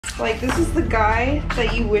Like, this is the guy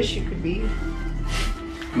that you wish you could be.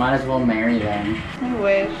 Might as well marry them. I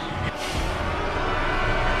wish.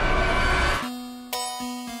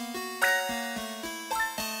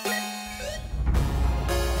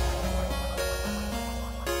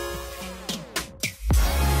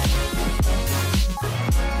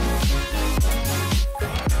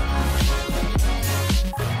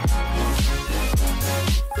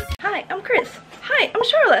 Hi, I'm Chris. Hi, I'm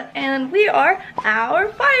Charlotte, and we are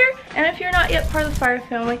OurFire. And if you're not yet part of the Fire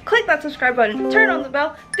family, click that subscribe button, turn on the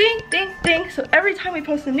bell, ding, ding, ding, so every time we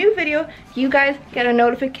post a new video, you guys get a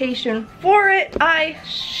notification for it.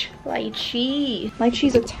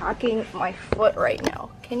 Lychee's attacking my foot right now.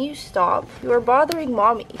 Can you stop? You are bothering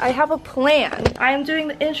mommy. I have a plan. I am doing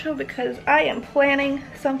the intro because I am planning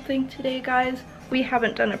something today, guys. We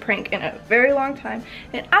haven't done a prank in a very long time,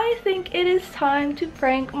 and I think it is time to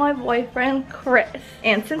prank my boyfriend, Chris.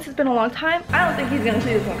 And since it's been a long time, I don't think he's gonna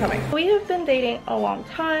see this one coming. We have been dating a long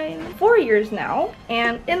time, 4 years now,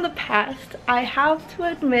 and in the past, I have to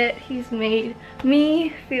admit he's made me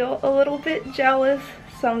feel a little bit jealous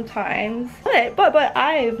sometimes, but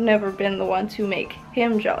I've never been the one to make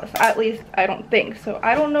him jealous. At least I don't think so.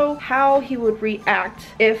 I don't know how he would react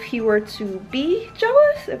if he were to be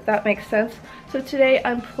jealous, if that makes sense. So today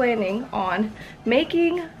I'm planning on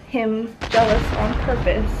making him jealous on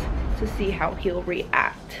purpose to see how he'll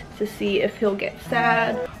react, to see if he'll get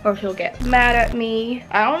sad or if he'll get mad at me.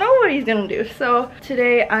 I don't know what he's gonna do. So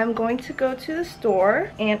today I'm going to go to the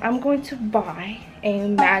store and I'm going to buy a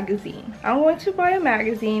magazine. I'm going to buy a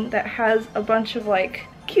magazine that has a bunch of like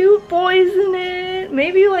cute boys in it,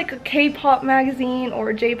 maybe like a K-pop magazine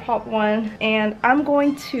or a J-pop one, and I'm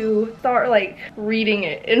going to start like reading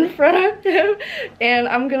it in front of him, and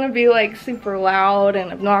I'm gonna be like super loud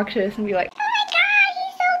and obnoxious and be like, oh my god,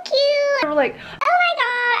 he's so cute! or like, oh my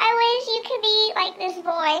god, I wish you could be like this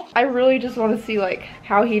boy. I really just want to see like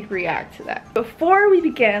how he'd react to that. Before we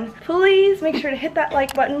begin, please make sure to hit that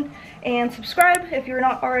like button and subscribe if you're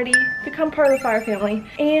not already. Become part of the Fire family.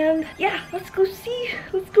 And yeah, let's go see.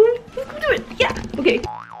 Let's go do it. Yeah. Okay.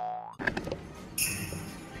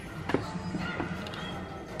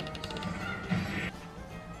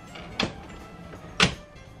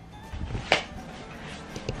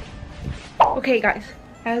 Okay guys,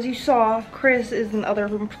 as you saw, Chris is in the other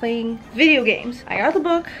room playing video games. I got the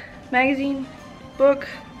book, magazine, book,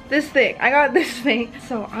 this thing. I got this thing.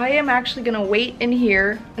 So I am actually gonna wait in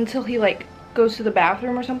here until he like goes to the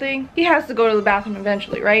bathroom or something. He has to go to the bathroom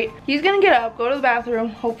eventually, right? He's gonna get up, go to the bathroom,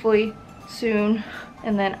 hopefully soon.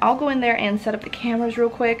 And then I'll go in there and set up the cameras real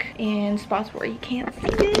quick in spots where he can't see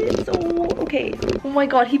it. So, okay. Oh my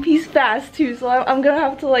god, he pees fast too, so I'm gonna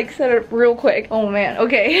have to like set it up real quick. Oh man,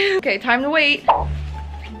 okay. Okay, time to wait.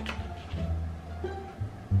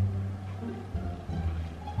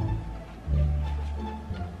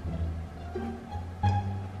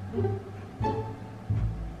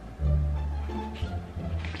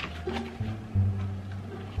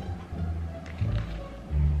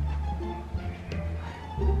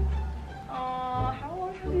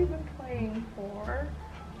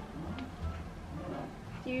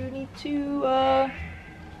 Do you need to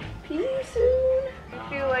pee soon? I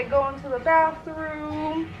feel like going to the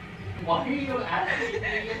bathroom. Why are you asking me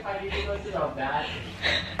if I need to go to the bathroom?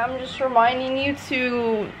 I'm just reminding you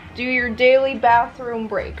to do your daily bathroom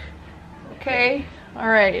break. Okay?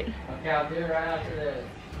 Alright. Okay, I'll do it right after this.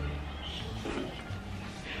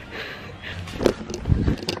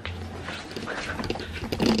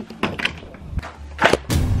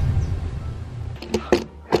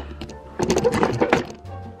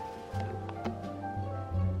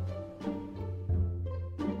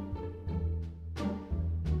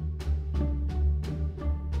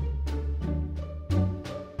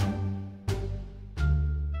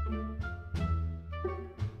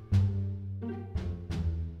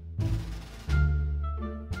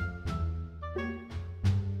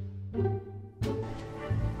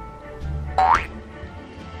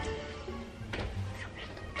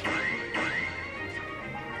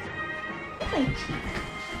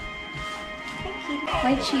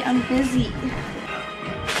 Lychee, I'm busy.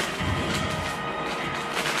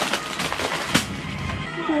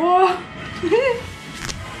 Whoa.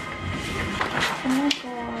 Oh my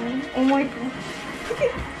god. Oh my god.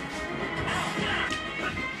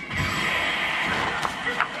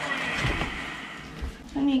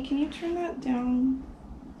 Honey, can you turn that down?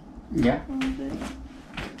 Yeah. A little bit?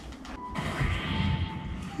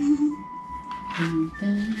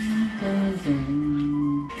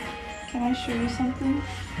 Can I show you something?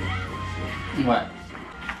 What?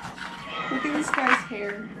 Look at this guy's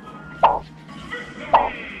hair.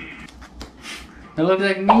 It looks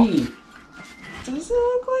like me. Does it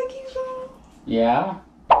look like you though? Yeah.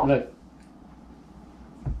 Look.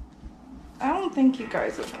 I don't think you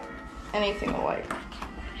guys are anything alike.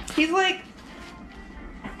 He's like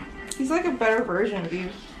a better version of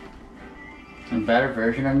you. A better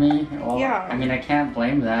version of me? Well, yeah. I mean, I can't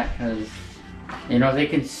blame that because, you know, they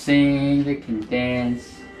can sing, they can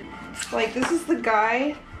dance. Like, this is the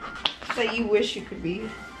guy that you wish you could be.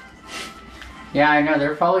 Yeah, I know.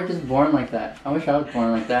 They're probably just born like that. I wish I was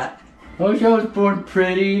born like that. I wish I was born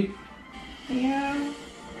pretty. Yeah.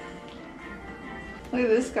 Look at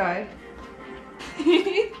this guy.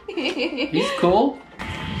 He's cool.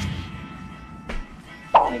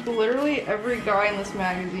 Like, literally every guy in this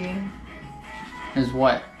magazine Is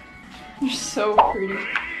what? You're so pretty.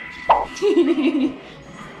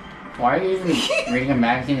 Why are you even reading a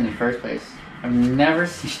magazine in the first place? I've never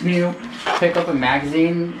seen you pick up a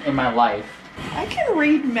magazine in my life. I can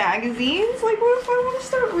read magazines. Like, what if I want to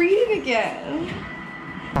start reading again?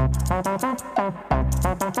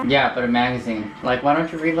 Yeah, but a magazine. Like, why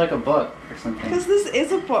don't you read like a book or something? Because this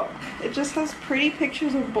is a book. It just has pretty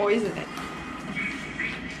pictures of boys in it.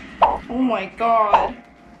 Oh my god.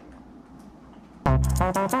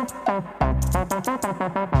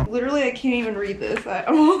 Literally, I can't even read this.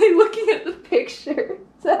 I'm only looking at the pictures.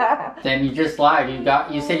 Then you just lied.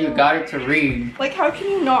 You said you got it to read. Like, how can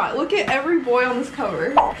you not? Look at every boy on this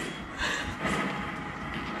cover.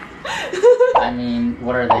 I mean,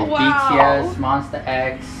 what are they? Wow. BTS, Monster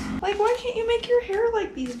X. Like, why can't you make your hair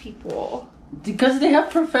like these people? Because they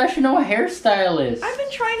have professional hairstylists. I've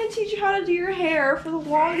been trying to teach you how to do your hair for the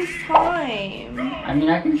longest time. I mean,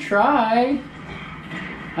 I can try.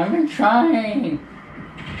 I've been trying.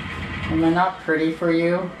 Am I not pretty for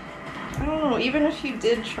you? I don't know, even if you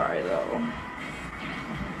did try though.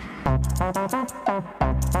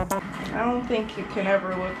 I don't think you can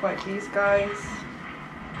ever look like these guys.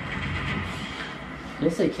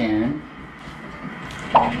 Yes, I can.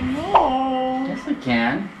 I don't know. Yes, I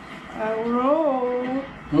can. I don't know.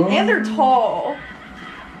 Oh. And they're tall.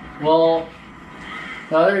 Well,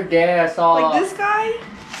 the other day I saw... Like this guy,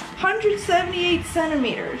 178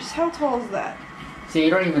 centimeters. How tall is that? See, you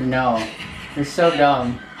don't even know. You're so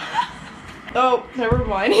dumb. Oh, never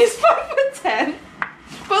mind. He's 5'10".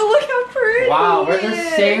 But look how pretty Wow, we're he the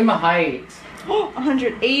is. same height.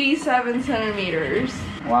 187 centimeters.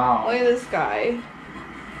 Wow. Look at this guy.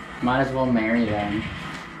 Might as well marry them.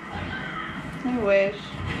 I wish.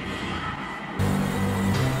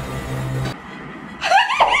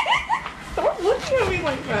 Stop looking at me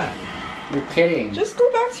like that. You're kidding. Just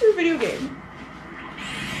go back to your video game.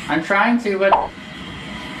 I'm trying to, but...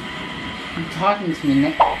 You're talking to me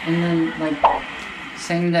and then, like,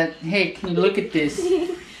 saying that, hey, can you look at this?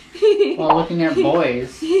 While looking at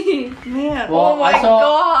boys. Man, Well, oh my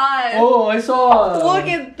god. Oh, I saw... Look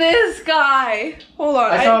at this guy. Hold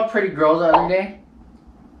on. I saw a pretty girl the other day.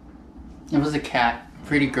 It was a cat.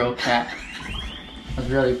 Pretty girl cat. It was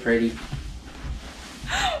really pretty.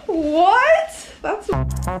 What? That's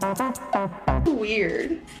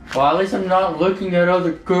weird. Well, at least I'm not looking at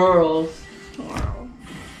other girls. Wow.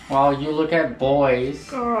 While you look at boys.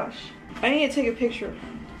 Gosh. I need to take a picture of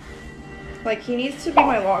him. Like, he needs to be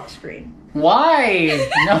my lock screen. Why?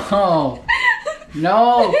 No.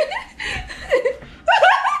 No.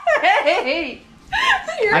 Hey!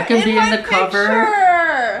 You're I can be in my the cover.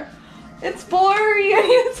 picture. It's blurry. I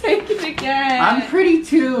need to take it again. I'm pretty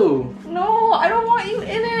too. No, I don't want you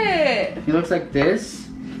in it. He looks like this.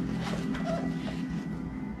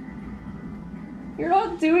 You're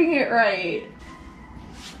not doing it right.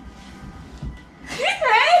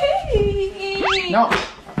 Hey! No.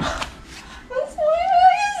 That's my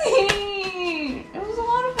magazine. It was a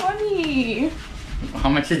lot of money. How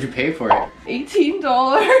much did you pay for it? $18.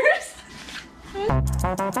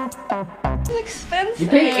 It's expensive. You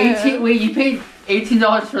paid 18. Wait, you paid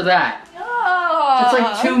 $18 for that. Yeah. That's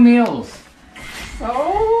like 2 meals.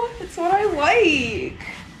 So, it's what I like.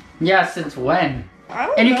 Yeah, since when? I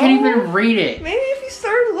don't And know. you can't even read it. Maybe if you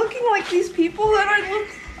started looking like these people, then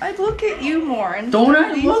I'd look at you more. And Don't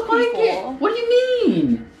I these look like people. it? What do you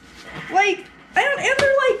mean? Like, and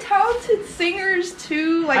they're like talented singers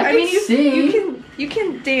too. Like, I mean, can sing. you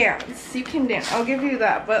can dance. You can dance. I'll give you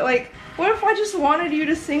that. But like, what if I just wanted you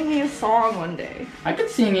to sing me a song one day? I could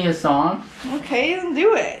sing you a song. Okay, then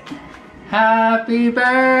do it. Happy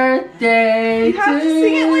birthday You have to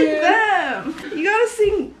sing it you. like them. You gotta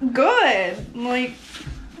sing good. Like.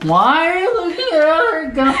 Why are you looking at other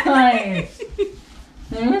guys?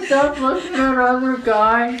 Can you stop looking at other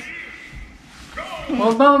guys?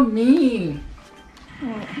 What about me?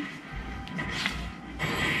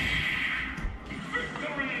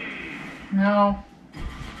 No.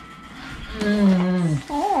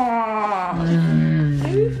 Aww.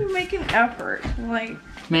 Maybe if you make an effort, like.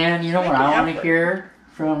 Man, you know what I want to hear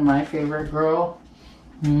from my favorite girl?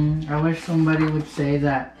 I wish somebody would say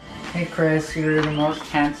that, hey Chris, you're the most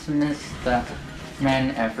handsomest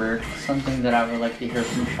man ever. Something that I would like to hear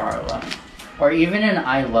from Charla. Or even an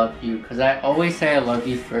I love you, because I always say I love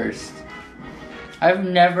you first. I've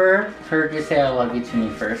never heard you say I love you to me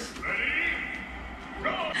first.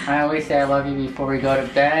 I always say I love you before we go to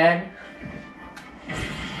bed.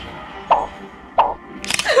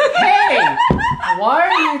 Hey! Why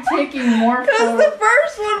are you taking more photos? Because the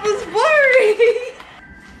first one was blurry!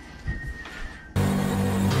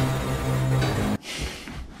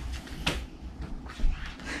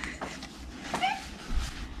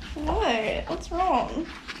 What? What's wrong?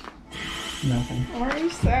 Nothing. Why are you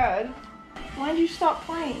sad? Why'd you stop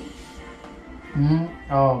playing?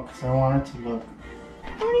 Oh, because I wanted to look.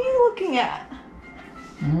 What are you looking at?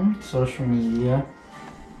 Social media.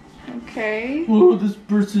 Okay. Oh, this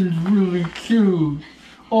person's really cute.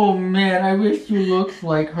 Oh man, I wish you looked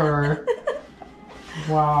like her.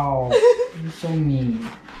 Wow, you're so mean.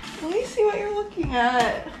 Let me see what you're looking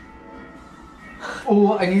at.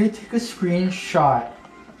 Oh, I need to take a screenshot.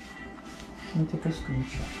 Let me take a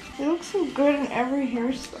screenshot. You look so good in every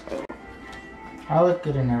hairstyle. I look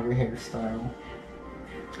good in every hairstyle.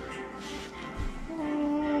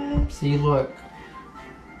 See, look.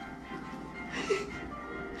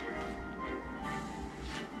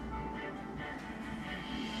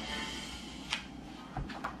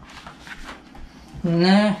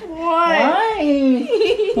 Nah. What?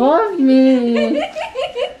 Why? Love me.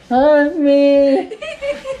 Hug me.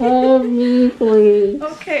 Hug me, please.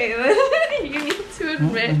 Okay, then you need to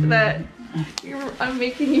admit that I'm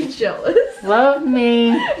making you jealous. Love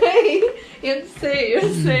me. Hey, you have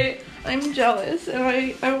to say, I'm jealous and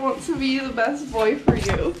I want to be the best boy for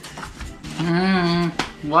you.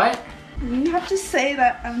 What? You have to say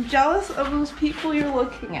that I'm jealous of those people you're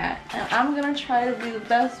looking at and I'm gonna try to be the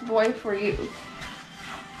best boy for you.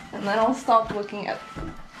 And then I'll stop looking at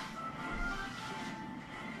them.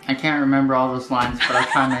 I can't remember all those lines, but I'll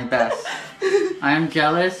try my best. I am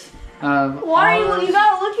jealous of Why all are you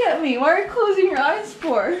gotta look at me? Why are you closing your eyes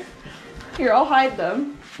for? Here, I'll hide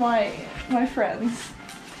them. My friends.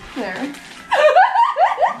 There.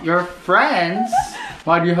 Your friends?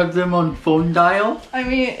 Why do you have them on phone dial? I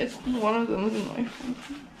mean, it's one of them isn't my phone.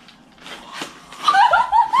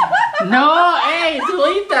 No, hey,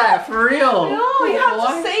 delete that, for real. No, you have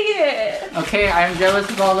to say it. Okay, I'm jealous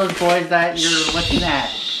of all those boys that you're looking at.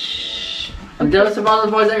 I'm jealous of all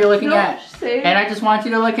those boys that you're looking at. Say it. And I just want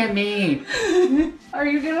you to look at me. Are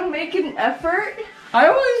you gonna make an effort? I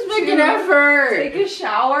always make an effort. Take a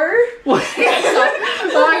shower? What are you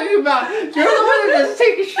talking about? You're the one that doesn't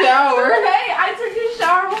take a shower. Hey, I took a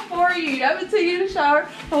shower before you. You haven't taken a shower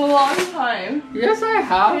in a long time. Yes, I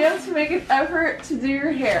have. You have to make an effort to do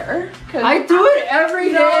your hair. I do it every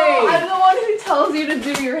day. No, I'm the one who tells you to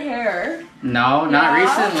do your hair. No, not Yeah.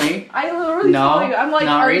 recently. I literally tell you. I'm like,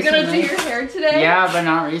 not are you gonna recently. do your hair today? Yeah, but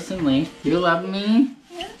not recently. You love me?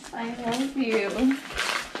 Yes, I love you.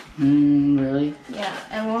 Really? Yeah,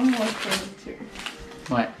 and one more thing too.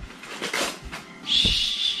 What?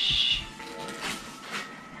 Shh.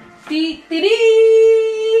 Dee dee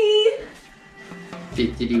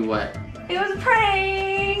dee. Did what? It was a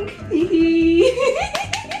prank.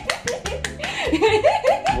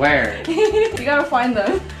 Where? You gotta find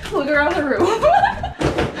them. Look around the room.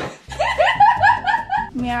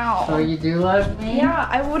 Meow. So you do love me? Yeah,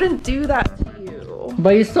 I wouldn't do that to you.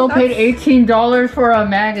 But you still paid $18 for a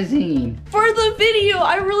magazine. For the video,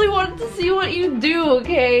 I really wanted to see what you do,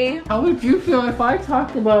 okay? How would you feel if I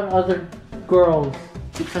talked about other girls?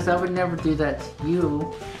 Because I would never do that to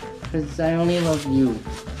you. Because I only love you.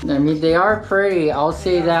 I mean, they are pretty, I'll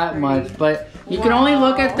say that much. But you can only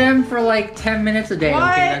look at them for like 10 minutes a day.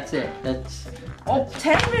 What? Okay, that's it. That's... Oh,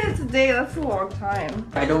 10 minutes a day, that's a long time.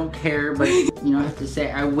 I don't care, but you know, I have to say,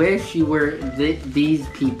 I wish you were these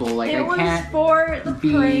people. Like, I can't for the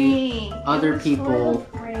be prank. other It was people.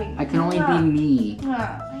 For the prank. I can only be me.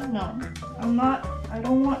 Yeah, I know. I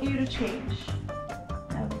don't want you to change.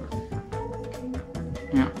 Ever.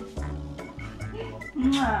 Yeah.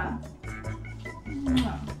 Mwah.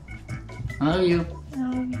 Mwah. I love you. I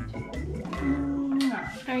love you too.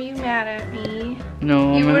 Mwah. Are you mad at me?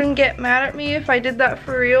 No, You wouldn't get mad at me if I did that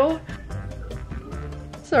for real?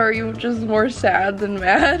 So are you just more sad than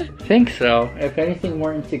mad? I think so. If anything,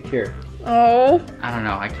 more insecure. Oh. I don't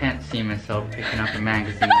know. I can't see myself picking up a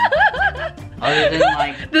magazine. Other than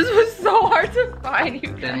like... This was so hard to find,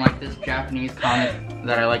 you Than like this Japanese comic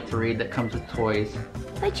that I like to read that comes with toys.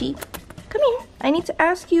 Hi, Chi. Come here. I need to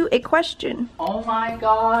ask you a question. Oh my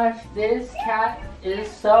gosh, this cat is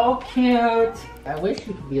so cute. I wish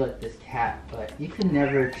you could be like this cat, but you can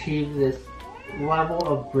never achieve this level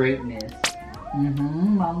of greatness.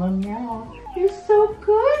 Mama meow. You're so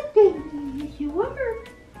good, baby. You are.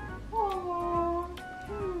 Aww.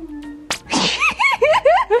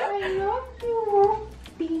 I love you,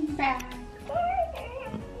 beanbag.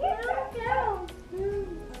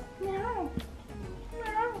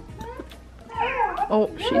 Oh,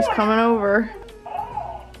 she's coming over.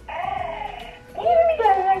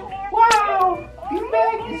 Beanbag! Wow!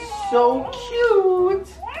 Beanbag is so cute!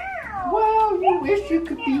 Wow, you wish you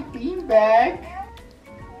could be Beanbag.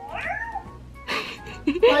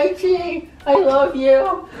 Mikey, I love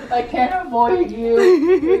you. I can't avoid you.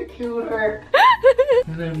 You're cuter.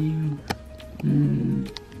 I love you.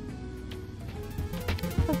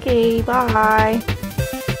 Okay, bye.